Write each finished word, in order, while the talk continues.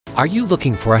Are you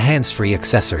looking for a hands-free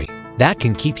accessory that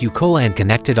can keep you cool and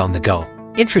connected on the go?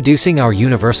 Introducing our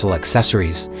universal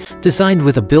accessories, designed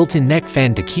with a built-in neck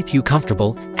fan to keep you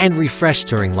comfortable and refreshed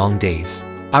during long days.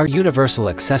 Our universal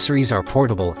accessories are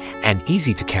portable and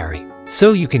easy to carry,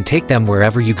 so you can take them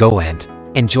wherever you go and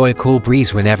enjoy a cool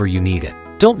breeze whenever you need it.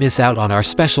 Don't miss out on our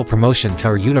special promotion.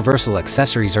 Our universal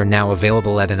accessories are now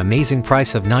available at an amazing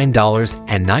price of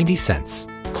 $9.90.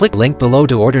 Click the link below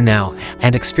to order now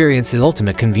and experience the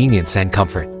ultimate convenience and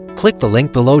comfort. Click the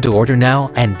link below to order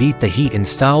now and beat the heat in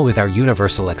style with our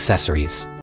universal accessories.